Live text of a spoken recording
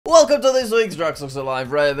Welcome to this week's JackSucksAtStuff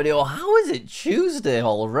Reddit video. How is it Tuesday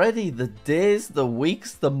already? The days, the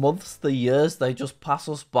weeks, the months, the years, they just pass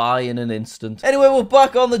us by in an instant. Anyway, we're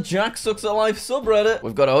back on the JackSucksAtStuff subreddit.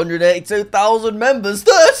 We've got 182,000 members,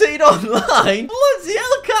 13 online. Bloody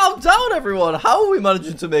hell, calm down everyone. How are we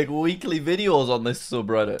managing to make weekly videos on this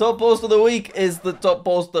subreddit? Top post of the week is the top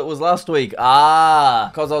post that was last week.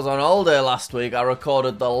 Because I was on holiday last week, I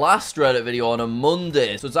recorded the last Reddit video on a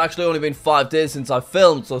Monday. So it's actually only been 5 days since I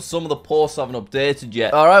filmed, so some of the posts haven't updated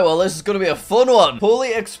yet. Alright, well this is going to be a fun one.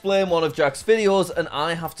 Fully explain one of Jack's videos and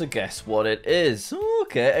I have to guess what it is.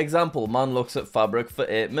 Okay, example, man looks at fabric for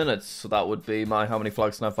 8 minutes. So that would be my how many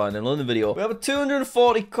flags can I find in London video. We have a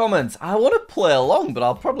 240 comments. I want to play along, but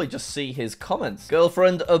I'll probably just see his comments.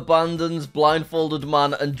 Girlfriend abandons blindfolded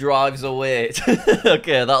man and drives away.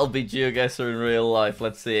 Okay, that'll be GeoGuessr in real life.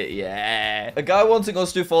 Let's see it. Yeah. A guy wanting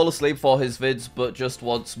us to fall asleep for his vids, but just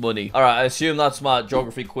wants money. Alright, I assume that's my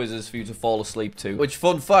geography quizzes for you to fall asleep to. Which,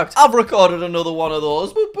 fun fact, I've recorded another one of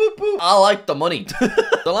those. Boop, boop, boop. I like the money.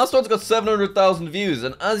 The last one's got 700,000 views,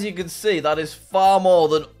 and as you can see, that is far more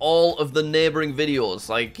than all of the neighboring videos.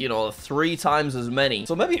 Like, you know, 3 times as many.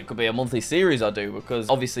 So maybe it could be a monthly series I do, because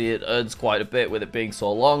obviously it earns quite a bit with it being so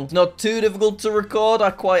long. It's not too difficult to record.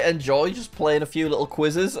 I quite enjoy just playing a few little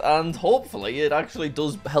quizzes, and hopefully it actually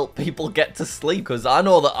does help people get to sleep, because I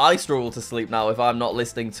know that I struggle to sleep now if I'm not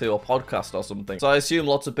listening to a podcast or something. So I assume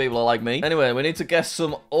lots of people are like me. Anyway, we need to guess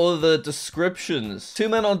some other descriptions. 2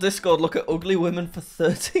 men on Discord look at ugly women for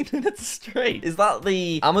 13 minutes straight. Is that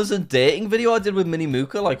the Amazon dating video I did with Minnie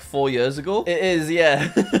Mooka like 4 years ago? It is,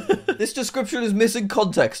 yeah. This description is missing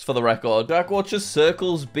context for the record. Jack watches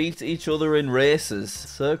circles beat each other in races.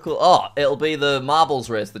 Circle. Oh, it'll be the marbles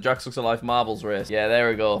race. The JackSucksAtStuff marbles race. Yeah, there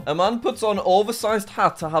we go. A man puts on oversized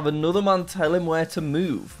hat to have another man tell him where to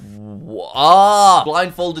move.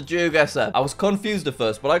 Blindfolded GeoGuessr. I was confused at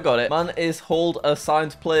first, but I got it. Man is hold a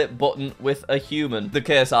signed play button with a human. The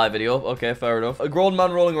KSI video. Okay, fair enough. A grown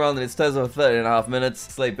man rolling around in his Tesla for 30.5 minutes,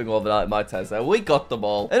 sleeping overnight in my Tesla. We got them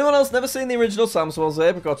all. Anyone else never seen the original Sam Swell's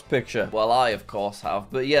Apricot's picture? Well, I of course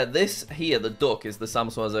have. But yeah, this here, the duck, is the Sam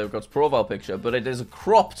Swell's Apricot's profile picture, but it is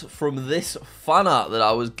cropped from this fan art that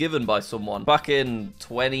I was given by someone back in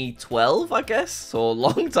 2012, I guess. So a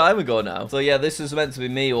long time ago now. So yeah, this is meant to be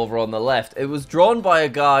me over on the left. It was drawn by a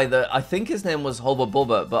guy that I think his name was Hubba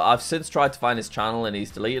Bubba, but I've since tried to find his channel and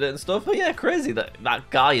he's deleted it and stuff. But yeah, crazy that that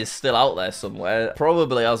guy is still out there somewhere.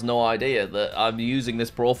 Probably has no idea that I'm using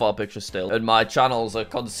this profile picture still, and my channels are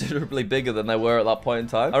considerably bigger than they were at that point in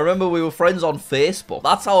time. I remember we were friends on Facebook.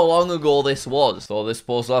 That's how long ago this was. Saw this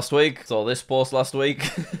post last week. Saw this post last week.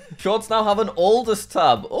 Shorts now have an oldest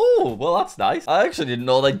tab. Oh, well, that's nice. I actually didn't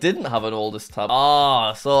know they didn't have an oldest tab.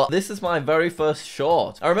 So this is my very first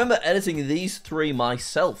short. I remember editing these 3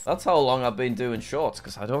 myself. That's how long I've been doing shorts,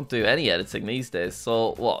 because I don't do any editing these days.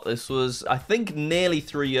 So what, this was, I think, nearly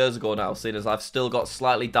 3 years ago now, seeing as I've still got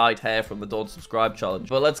slightly dyed hair from the Don't Subscribe challenge.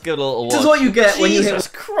 But let's give it a little watch. This is what you get when you hit... Jesus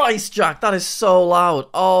Christ, Jack, that is so loud.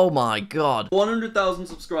 Oh my god. 100,000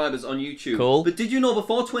 subscribers on YouTube. Cool. But did you know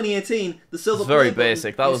before 2018, the silver It's very play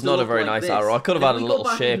basic. button That was not a very nice arrow. I could have added a little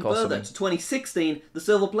shake or something. To 2016, the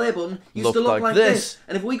silver play button used Looked to look like this.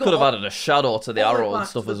 And if we could have added a shadow to the arrow and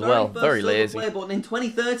stuff as well. Very lazy. Play button in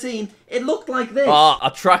 2013, it looked like this.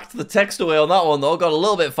 I tracked the text away on that one though. Got a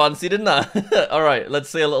little bit fancy, didn't I? Alright, let's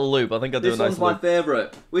see a little loop. I think I'll do a nice loop. This one's my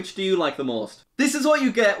favourite. Which do you like the most? This is what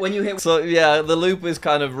you get when you hit... So, yeah, the loop is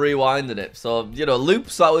kind of rewinding it. So, you know,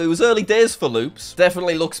 loops, it was early days for loops.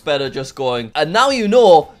 Definitely looks better just going, and now you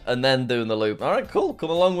know, and then doing the loop. Alright, cool. Come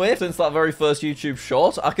a long way since that very first YouTube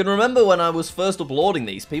short. I can remember when I was first uploading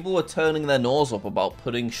these, people were turning their nose up about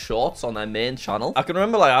putting shorts on their main channel. I can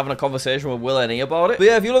remember, like, having a conversation with Will and E about it. But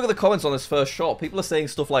yeah, if you look at the comments on this first short, people are saying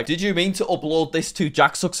stuff like, did you mean to upload this to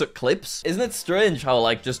JackSucksAtClips? Isn't it strange how,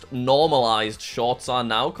 like, just normalized shorts are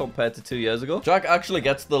now compared to 2 years ago? Jack actually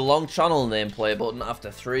gets the long channel name play button after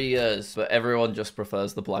 3 years, but everyone just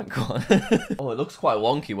prefers the blank one. Oh, it looks quite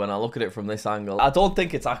wonky when I look at it from this angle. I don't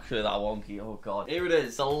think it's actually that wonky. Oh god. Here it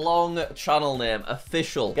is. The long channel name.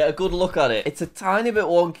 Official. Get a good look at it. It's a tiny bit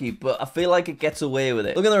wonky, but I feel like it gets away with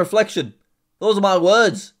it. Look at the reflection. Those are my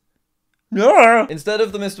words. Yeah. Instead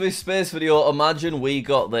of the Mr. Beast Space video, imagine we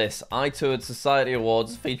got this. I toured Society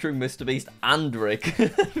Awards featuring Mr. Beast and Rick.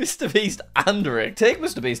 Mr. Beast and Rick. Take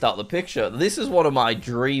Mr. Beast out of the picture. This is one of my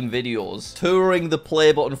dream videos. Touring the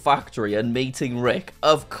Play Button Factory and meeting Rick.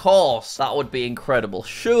 Of course, that would be incredible.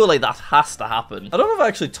 Surely that has to happen. I don't know if I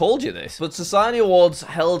actually told you this, but Society Awards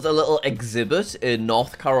held a little exhibit in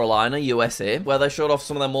North Carolina, USA, where they showed off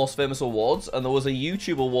some of their most famous awards, and there was a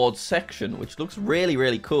YouTube awards section, which looks really,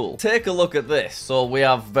 really cool. Take a look look at this. So we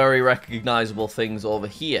have very recognizable things over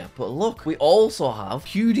here. But look, we also have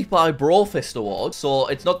PewDiePie Brofist Awards. So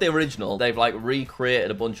it's not the original. They've like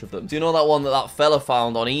recreated a bunch of them. Do you know that one that fella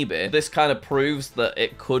found on eBay? This kind of proves that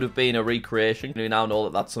it could have been a recreation. We now know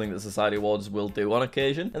that that's something that Society Awards will do on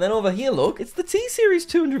occasion. And then over here, look, it's the T-Series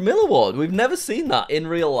 200mm award. We've never seen that in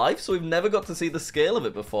real life, so we've never got to see the scale of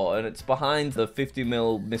it before. And it's behind the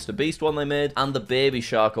 50mm Mr. Beast one they made and the Baby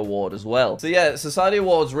Shark award as well. So yeah, Society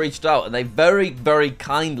Awards reached out and they very, very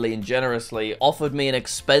kindly and generously offered me an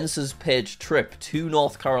expenses-paid trip to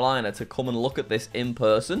North Carolina to come and look at this in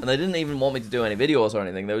person. And they didn't even want me to do any videos or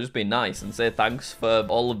anything. They were just being nice and say thanks for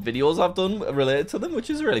all the videos I've done related to them, which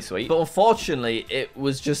is really sweet. But unfortunately, it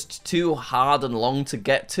was just too hard and long to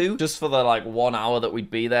get to, just for the like 1 hour that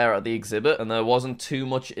we'd be there at the exhibit, and there wasn't too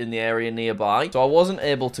much in the area nearby, so I wasn't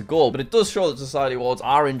able to go. But it does show that Society Awards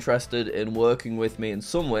are interested in working with me in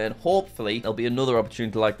some way, and hopefully there'll be another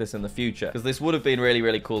opportunity like this in the future, because this would have been really,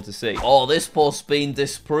 really cool to see. Oh, this post's been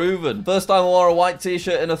disproven. First time I wore a white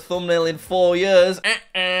t-shirt in a thumbnail in 4 years.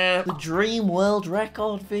 The Dream World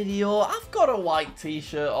Record video. I've got a white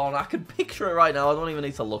t-shirt on. I can picture it right now. I don't even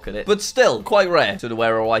need to look at it. But still, quite rare to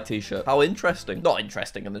wear a white t-shirt. How interesting. Not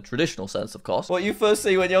interesting in the traditional sense, of course. What you first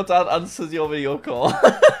see when your dad answers your video call.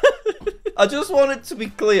 I just want it to be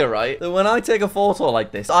clear, right, that when I take a photo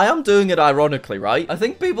like this, I am doing it ironically, right? I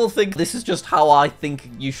think people think this is just how I think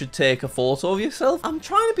you should take a photo of yourself. I'm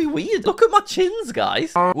trying to be weird. Look at my chins,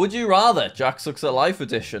 guys. Would you rather Jack Sucks at Life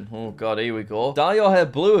edition? Oh, God, here we go. Dye your hair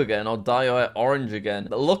blue again or dye your hair orange again?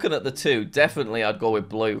 But looking at the two, definitely I'd go with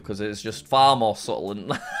blue because it's just far more subtle.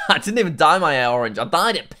 And I didn't even dye my hair orange. I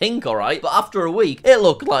dyed it pink, all right? But after a week, it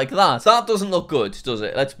looked like that. That doesn't look good, does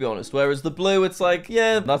it? Let's be honest. Whereas the blue, it's like,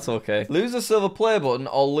 yeah, that's okay. Lose a silver play button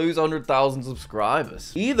or lose 100,000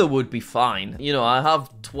 subscribers. Either would be fine. You know, I have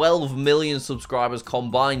 12 million subscribers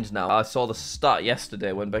combined now. I saw the stat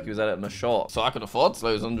yesterday when Becky was editing a short. So I could afford to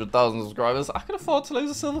lose 100,000 subscribers. I could afford to lose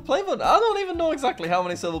a silver play button. I don't even know exactly how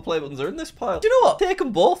many silver play buttons are in this pile. Do you know what? Take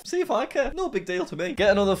them both. See if I care. No big deal to me.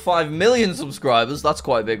 Get another 5 million subscribers. That's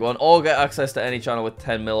quite a big one. Or get access to any channel with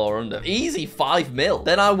 10 mil or under. Easy 5 mil.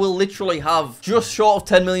 Then I will literally have just short of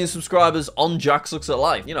 10 million subscribers on Jack Sucks at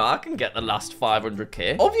Life. You know, I can get the last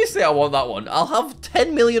 500k. Obviously, I want that one. I'll have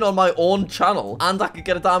 10 million on my own channel, and I could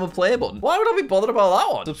get a diamond play button. Why would I be bothered about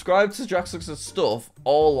that one? Subscribe to JackSucksAtStuff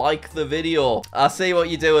or like the video. I see what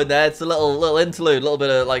you're doing there. It's a little interlude, a little bit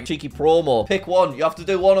of like cheeky promo. Pick one. You have to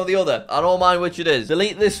do one or the other. I don't mind which it is.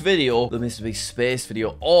 Delete this video, the Mr. Beast Space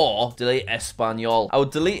video, or delete Espanol. I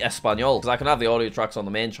would delete Espanol because I can have the audio tracks on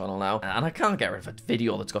the main channel now, and I can't get rid of a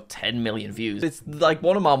video that's got 10 million views. It's like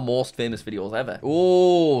one of my most famous videos ever.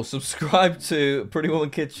 Oh, subscribe to Pretty Woman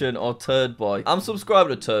Kitchen or Turd Boy. I'm subscribed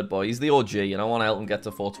to Turd Boy. He's the OG, and I want to help him get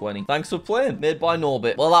to 420. Thanks for playing. Made by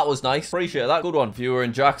Norbit. Well, that was nice. Appreciate that. Good one. If you were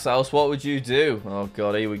in Jack's house, what would you do? Oh,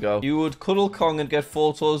 God, here we go. You would cuddle Kong and get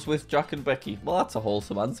photos with Jack and Becky. Well, that's a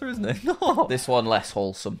wholesome answer, isn't it? No. This one less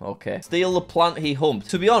wholesome. Okay. Steal the plant he humped.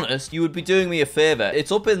 To be honest, you would be doing me a favor.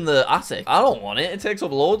 It's up in the attic. I don't want it. It takes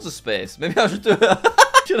up loads of space. Maybe I should do it.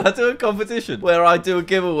 Should I do a competition where I do a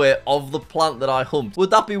giveaway of the plant that I humped?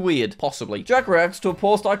 Would that be weird? Possibly. Jack reacts to a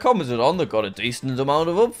post I commented on that got a decent amount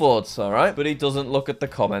of upvotes, alright? But he doesn't look at the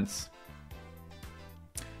comments.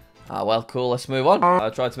 Ah, well, cool. Let's move on. I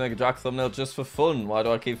tried to make a Jack thumbnail just for fun. Why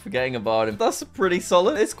do I keep forgetting about him? That's pretty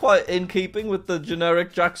solid. It's quite in keeping with the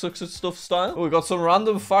generic Jack Sucks at Stuff style. Oh, we got some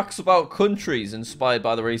random facts about countries inspired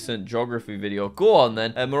by the recent geography video. Go on,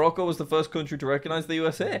 then. Morocco was the first country to recognize the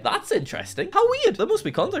USA. That's interesting. How weird. There must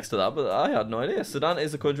be context to that, but I had no idea. Sudan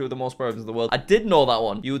is the country with the most predators in the world. I did know that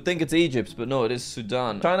one. You would think it's Egypt, but no, it is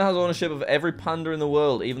Sudan. China has ownership of every panda in the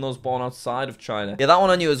world, even those born outside of China. Yeah, that one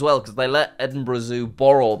I knew as well, because they let Edinburgh Zoo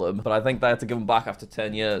borrow them, but I think they had to give them back after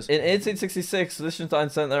 10 years. In 1866,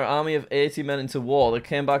 Liechtenstein sent their army of 80 men into war. They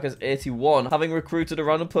came back as 81, having recruited a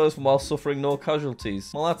random person while suffering no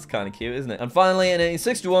casualties. Well, that's kind of cute, isn't it? And finally, in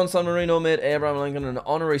 1861, San Marino made Abraham Lincoln an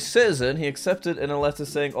honorary citizen. He accepted in a letter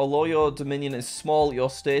saying, although your dominion is small,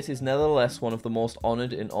 your state is nevertheless one of the most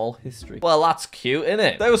honored in all history. Well, that's cute, isn't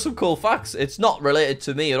it? There were some cool facts. It's not related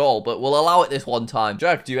to me at all, but we'll allow it this one time.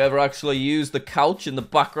 Jack, do you ever actually use the couch in the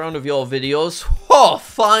background of your videos? Oh,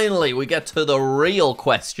 finally, we get to the real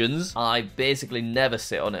questions. I basically never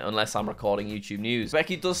sit on it unless I'm recording YouTube news.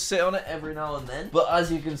 Becky does sit on it every now and then, but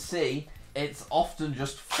as you can see, it's often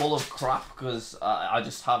just full of crap because I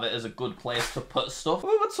just have it as a good place to put stuff.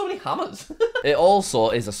 We've got so many hammers. It also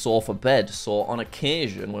is a sofa bed, so on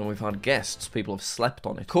occasion when we've had guests, people have slept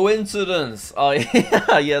on it. Coincidence. Oh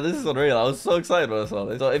yeah, yeah, this is unreal. I was so excited when I saw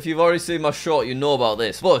this. So if you've already seen my short, you know about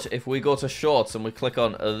this. But if we go to shorts and we click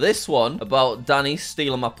on this one about Danny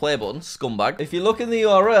stealing my play button, scumbag. If you look in the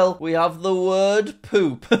URL, we have the word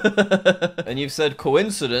poop. And you've said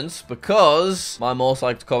coincidence because my most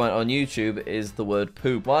liked comment on YouTube is the word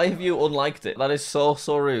poop. Why have you unliked it? That is so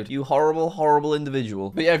rude. You horrible, horrible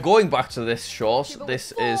individual. But yeah, going back to this short,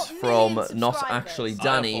 this is from not actually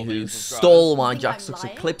Danny, who stole my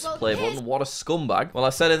JackSucksAtClips play button. What a scumbag. Well, I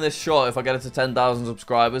said in this short, if I get it to 10,000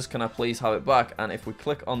 subscribers, can I please have it back? And if we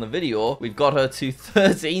click on the video, we've got her to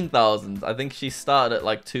 13,000. I think she started at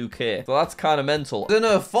like 2K. So that's kind of mental. In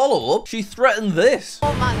her follow-up, she threatened this.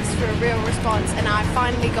 4 months for a real response, and I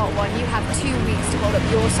finally got one. You have 2 weeks to hold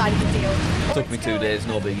up your side of the deal. Took me 2 days,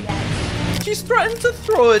 no biggie. She's threatened to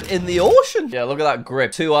throw it in the ocean. Yeah, look at that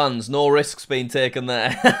grip. 2 hands, no risks being taken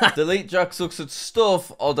there. Delete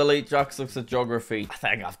JackSucksAtStuff or delete JackSucksAtGeography. I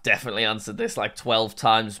think I've definitely answered this like 12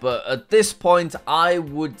 times, but at this point, I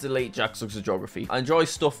would delete JackSucksAtGeography. I enjoy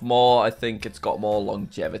stuff more. I think it's got more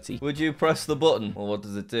longevity. Would you press the button? Well, what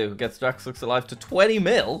does it do? It gets JackSucksAtLife to 20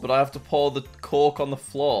 mil, but I have to pour the Coke on the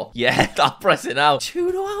floor. Yeah, I'll press it now. Do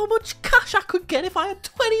you know how much cash I could get if I had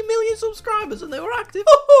 20 million subscribers and they were active?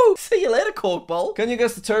 Woohoo! See you later, Coke Bowl. Can you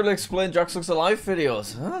guess the terribly explained JackSucksAtLife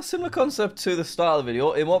videos? Similar concept to the start of the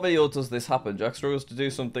video. In what video does this happen? Jack struggles to do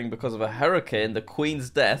something because of a hurricane, the Queen's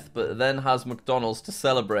death, but then has McDonald's to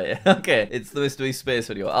celebrate. Okay, it's the Mr. Beast Space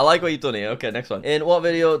video. I like what you've done here. Okay, next one. In what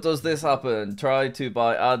video does this happen? Try to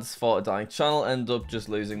buy ads for a dying channel, end up just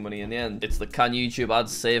losing money in the end. It's the can YouTube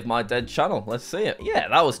ads save my dead channel. Let's see it. Yeah,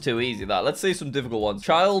 that was too easy, that. Let's see some difficult ones.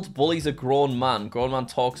 Child bullies a grown man. Grown man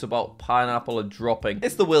talks about pineapple and dropping.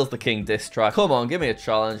 It's the Will's the King diss track. Come on, give me a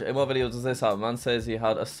challenge. In what video does this happen? Man says he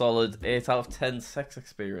had a solid 8 out of 10 sex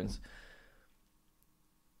experience.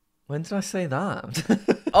 When did I say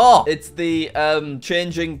that? Oh, it's the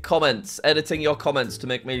changing comments, editing your comments to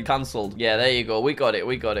make me cancelled. Yeah, there you go. We got it.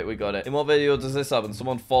 We got it. We got it. In what video does this happen?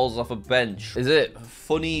 Someone falls off a bench. Is it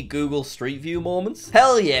funny Google Street View moments?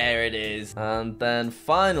 Hell yeah, it is. And then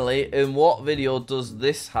finally, in what video does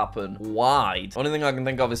this happen? Wide. Only thing I can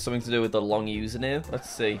think of is something to do with the long username. Let's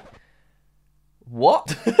see.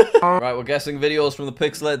 What? Right, we're guessing videos from the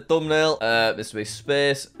pixelated thumbnail. Mr. Beast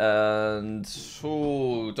Space and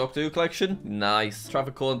Doctor Who collection. Nice.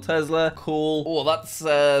 Traffic cone Tesla. Cool. Oh, that's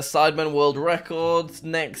Sidemen World Records.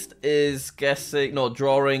 Next is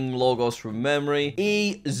drawing logos from memory.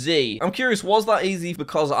 Easy. I'm curious, was that easy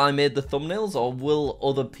because I made the thumbnails, or will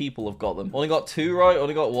other people have got them? Only got 2 right.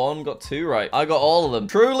 Only got 1. Got 2 right. I got all of them.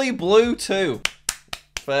 Truly blue 2.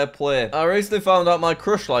 Fair play. I recently found out my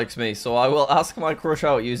crush likes me, so I will ask my crush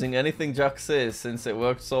out using anything Jack says since it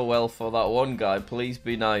worked so well for that one guy. Please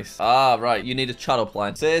be nice. Ah, right. You need a chat up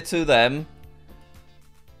line. Say to them...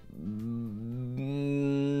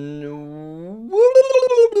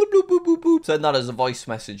 Send that as a voice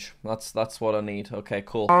message. That's what I need. Okay,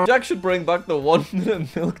 cool. Jack should bring back the 1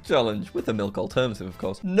 minute milk challenge with a milk alternative, of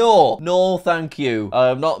course. No, thank you.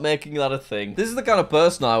 I'm not making that a thing. This is the kind of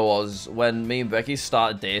person I was when me and Becky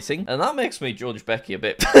started dating, and that makes me judge Becky a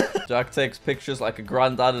bit. Jack takes pictures like a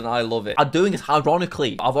granddad, and I love it. I'm doing it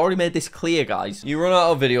ironically. I've already made this clear, guys. You run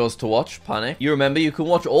out of videos to watch, panic. You remember you can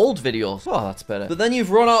watch old videos. Oh, that's better. But then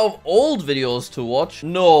you've run out of old videos to watch.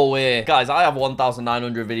 No way. Guys, I have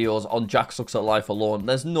 1,900 videos on JackSucksAtLife alone.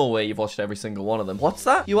 There's no way you've watched every single one of them. What's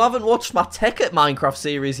that? You haven't watched my Tech at Minecraft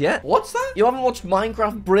series yet? What's that? You haven't watched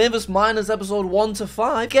Minecraft Bravest Miners episode 1 to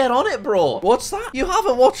 5? Get on it, bro. What's that? You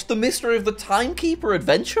haven't watched the Mystery of the Timekeeper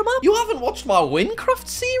adventure map? You haven't watched my Winecraft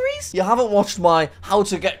series? You haven't watched my How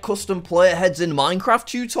to Get Custom Player Heads in Minecraft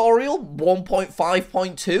tutorial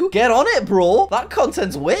 1.5.2? Get on it, bro. That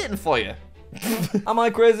content's waiting for you. Am I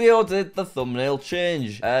crazy or did the thumbnail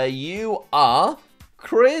change? You are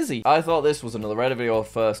crazy. I thought this was another Reddit video at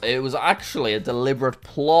first. It was actually a deliberate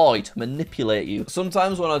ploy to manipulate you.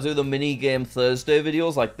 Sometimes when I do the mini game Thursday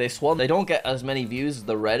videos like this one, they don't get as many views as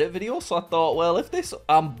the Reddit video. So I thought, well, if this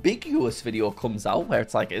ambiguous video comes out where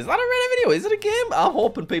it's like, is that a Reddit video? Is it a game? I'm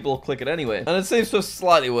hoping people will click it anyway. And it seems to have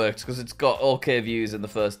slightly worked because it's got okay views in the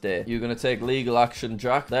first day. You're going to take legal action,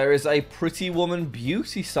 Jack. There is a Pretty Woman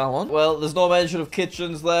beauty salon. Well, there's no mention of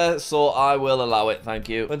kitchens there, so I will allow it. Thank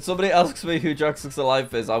you. When somebody asks me who JackSucksAtStuff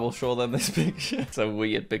Alive is, I will show them this picture. It's a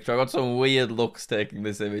weird picture. I got some weird looks taking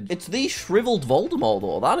this image. It's the shriveled Voldemort,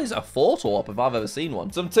 though. That is a photo op if I've ever seen one.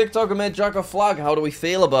 Some TikToker made Jack a flag. How do we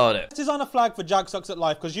feel about it? This is on a flag for Jack Sucks at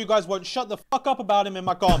Life because you guys won't shut the fuck up about him in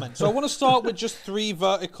my comments. So I want to start with just 3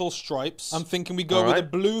 vertical stripes. I'm thinking we go with a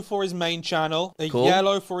blue for his main channel, a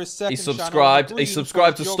yellow for his second channel. He's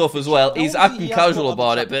subscribed to stuff as well. He's acting casual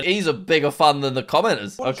about it, but he's a bigger fan than the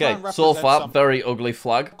commenters. Okay, so far, very ugly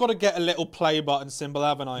flag. I've got to get a little play button symbol,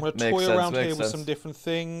 haven't I? I'm going to toy around here with some different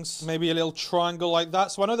things. Maybe a little triangle like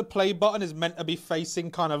that. So I know the play button is meant to be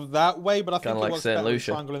facing kind of that way, but I think it works better with a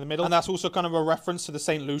triangle in the middle. And that's also kind of a reference to the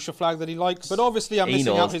St. Lucia flag that he likes. But obviously, I'm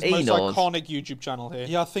missing out his most iconic YouTube channel here.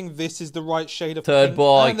 Yeah, I think this is the right shade of Third pink.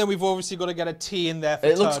 Boy. And then we've obviously got to get a T in there for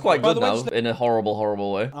It looks quite good now, in a horrible,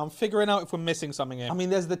 horrible way. I'm figuring out if we're missing something here. I mean,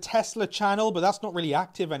 there's the Tesla channel, but that's not really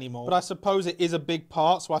active anymore. But I suppose it is a big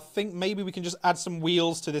part, so I think maybe we can just add some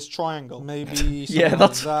wheels to this triangle. Maybe yeah,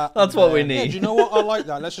 that's what we need. Yeah, do you know what? I like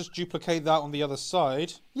that. Let's just duplicate that on the other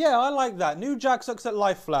side. Yeah, I like that. New Jack Sucks at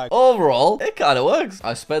Life flag. Overall, it kind of works.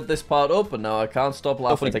 I sped this part up, and now I can't stop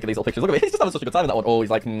laughing taking these little pictures. Look at me, he's just having such a good time in that one. Oh, he's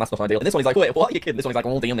like, that's not ideal. And this one, he's like, wait, what are you kidding? This one, he's like,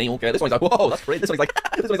 oh, damn, okay. This one, he's like, whoa, that's great. This one, he's like,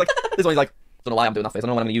 this one, he's like, this one, he's like, don't know why I'm doing that face. I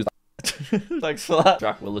don't know when I'm going to use that. Thanks for that.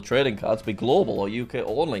 Jack, will the trading cards be global or UK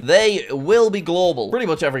only? They will be global. Pretty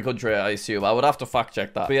much every country, I assume. I would have to fact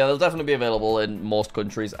check that. But yeah, they'll definitely be available in most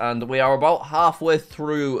countries. And we are about halfway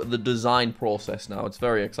through the design process now. It's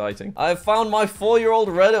very exciting. I've found my 4-year-old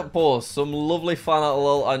Reddit post. Some lovely fan art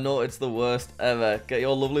lol. I know it's the worst ever. Get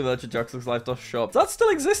your lovely merch at JackSucksAtStuff. Does that still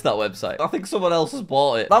exist, that website? I think someone else has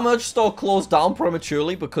bought it. That merch store closed down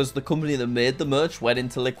prematurely because the company that made the merch went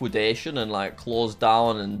into liquidation and like closed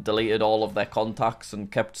down and deleted all of their contacts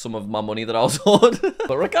and kept some of my money that I was owed.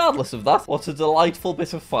 But regardless of that, what a delightful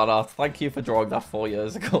bit of fan art. Thank you for drawing that 4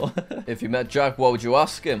 years ago. If you met Jack, what would you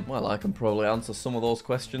ask him? Well, I can probably answer some of those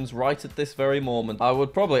questions right at this very moment. I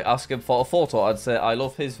would probably ask him for a photo. I'd say, I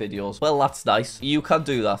love his videos. Well, that's nice. You can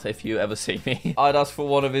do that if you ever see me. I'd ask for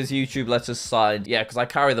one of his YouTube letters signed. Yeah, because I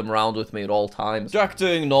carry them around with me at all times. Jack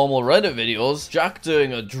doing normal Reddit videos. Jack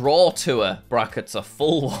doing a draw tour. Brackets a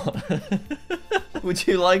full one. Would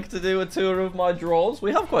you like to do a tour of my drawers?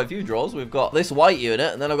 We have quite a few drawers. We've got this white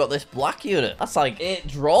unit, and then I've got this black unit. That's like 8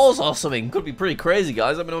 drawers or something. Could be pretty crazy,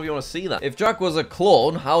 guys. Let me know if you want to see that. If Jack was a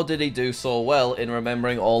clone, how did he do so well in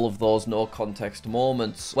remembering all of those no-context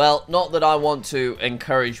moments? Well, not that I want to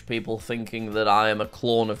encourage people thinking that I am a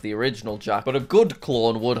clone of the original Jack, but a good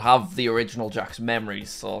clone would have the original Jack's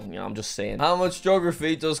memories, so, you know, I'm just saying. How much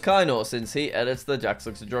geography does Kai know since he edits the Jack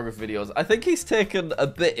Sucks at Geography videos? I think he's taken a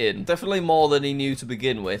bit in. Definitely more than he knew to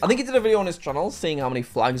begin with. I think he did a video on his channel seeing how many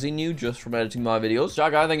flags he knew just from editing my videos.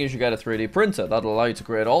 Jack, I think you should get a 3D printer. That'll allow you to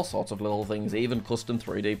create all sorts of little things, even custom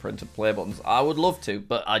 3D printed play buttons. I would love to,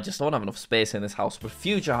 but I just don't have enough space in this house. But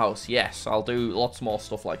future house, yes, I'll do lots more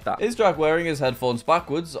stuff like that. Is Jack wearing his headphones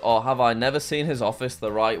backwards, or have I never seen his office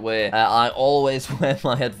the right way? I always wear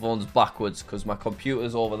my headphones backwards because my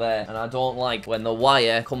computer's over there, and I don't like when the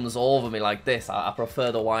wire comes over me like this. I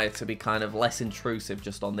prefer the wire to be kind of less intrusive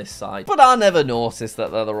just on this side. But I never noticed that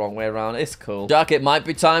they're the wrong way around. It's cool. Jack, it might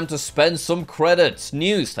be time to spend some credits.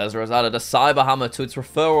 News, Tesla has added a cyber hammer to its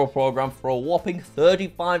referral program for a whopping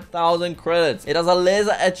 35,000 credits. It has a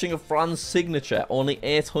laser etching of Fran's signature. Only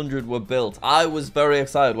 800 were built. I was very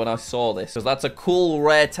excited when I saw this, because that's a cool,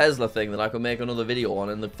 rare Tesla thing that I could make another video on,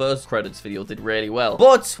 and the first credits video did really well.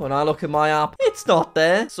 But when I look at my app, it's not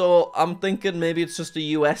there. So I'm thinking maybe it's just a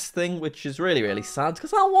US thing, which is really, really sad,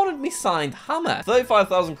 because I wanted me signed hammer.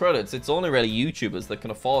 35,000 credits. It's only really YouTubers that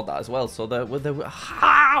can afford that as well. So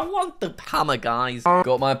I want the hammer, guys.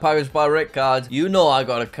 Got my Packaged by Rick card. You know I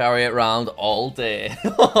gotta carry it around all day.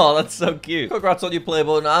 Oh, that's so cute. Congrats on your play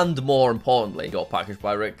button, and more importantly, your Packaged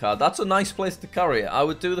by Rick card. That's a nice place to carry it. I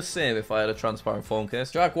would do the same if I had a transparent phone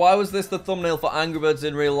case. Jack, why was this the thumbnail for Angry Birds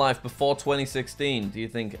in real life before 2016? Do you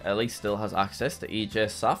think Ellie still has access to EJ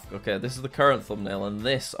Safk? Okay, this is the current thumbnail, and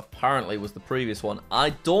this apparently was the previous one.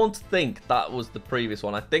 I don't think that was the previous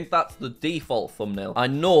one. I think that's the default thumbnail. I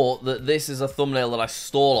know that this is a thumbnail that I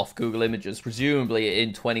stole off Google Images, presumably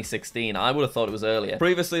in 2016. I would have thought it was earlier.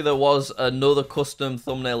 Previously, there was another custom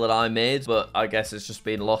thumbnail that I made, but I guess it's just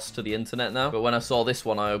been lost to the internet now. But when I saw this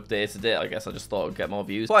one, I updated it. I guess I just thought it would get more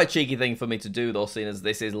views. Quite a cheeky thing for me to do, though, seeing as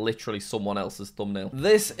this is literally someone else's thumbnail.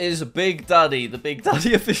 This is Big Daddy, the Big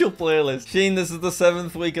Daddy official playlist. Sheen, this is the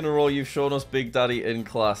 7th week in a row you've shown us Big Daddy in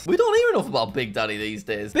class. We don't hear enough about Big Daddy these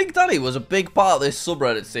days. Big Daddy was a big part of this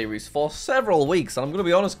subreddit series for several several weeks, and I'm gonna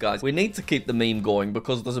be honest, guys, we need to keep the meme going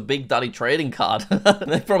because there's a Big Daddy trading card.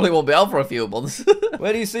 They probably won't be out for a few months.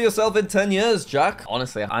 Where do you see yourself in 10 years, Jack?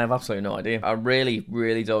 Honestly, I have absolutely no idea. I really,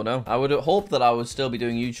 really don't know. I would hope that I would still be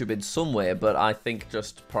doing YouTube in some way, but I think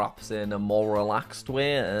just perhaps in a more relaxed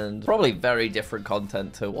way and probably very different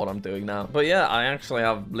content to what I'm doing now. But yeah, I actually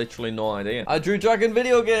have literally no idea. I drew Jack in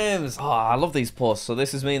video games. Oh, I love these posts. So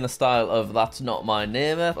this is me in the style of That's Not My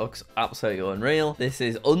Neighbor. Looks absolutely unreal. This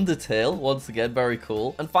is Undertale. Once again, very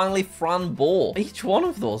cool. And finally, Fran Bo. Each one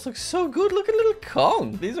of those looks so good. Look at little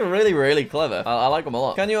Kong. These are really, really clever. I like them a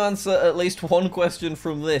lot. Can you answer at least one question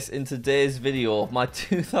from this in today's video? My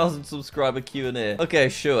 2,000 subscriber Q&A. Okay,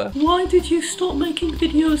 sure. Why did you stop making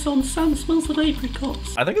videos on Sand Smells of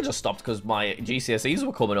Apricots? I think I just stopped because my GCSEs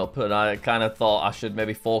were coming up and I kind of thought I should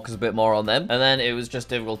maybe focus a bit more on them. And then it was just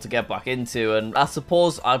difficult to get back into. And I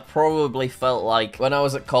suppose I probably felt like when I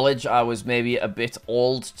was at college, I was maybe a bit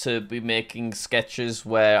old to be making sketches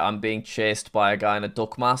where I'm being chased by a guy in a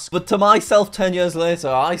duck mask. But to myself 10 years later,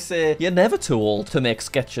 I say you're never too old to make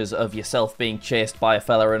sketches of yourself being chased by a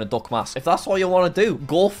fella in a duck mask. If that's what you want to do,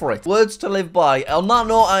 go for it. Words to live by. On that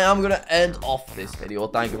note, I am going to end off this video.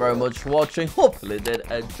 Thank you very much for watching. Hopefully you did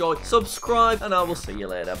enjoy. Subscribe, and I will see you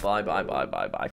later. Bye, bye, bye, bye, bye.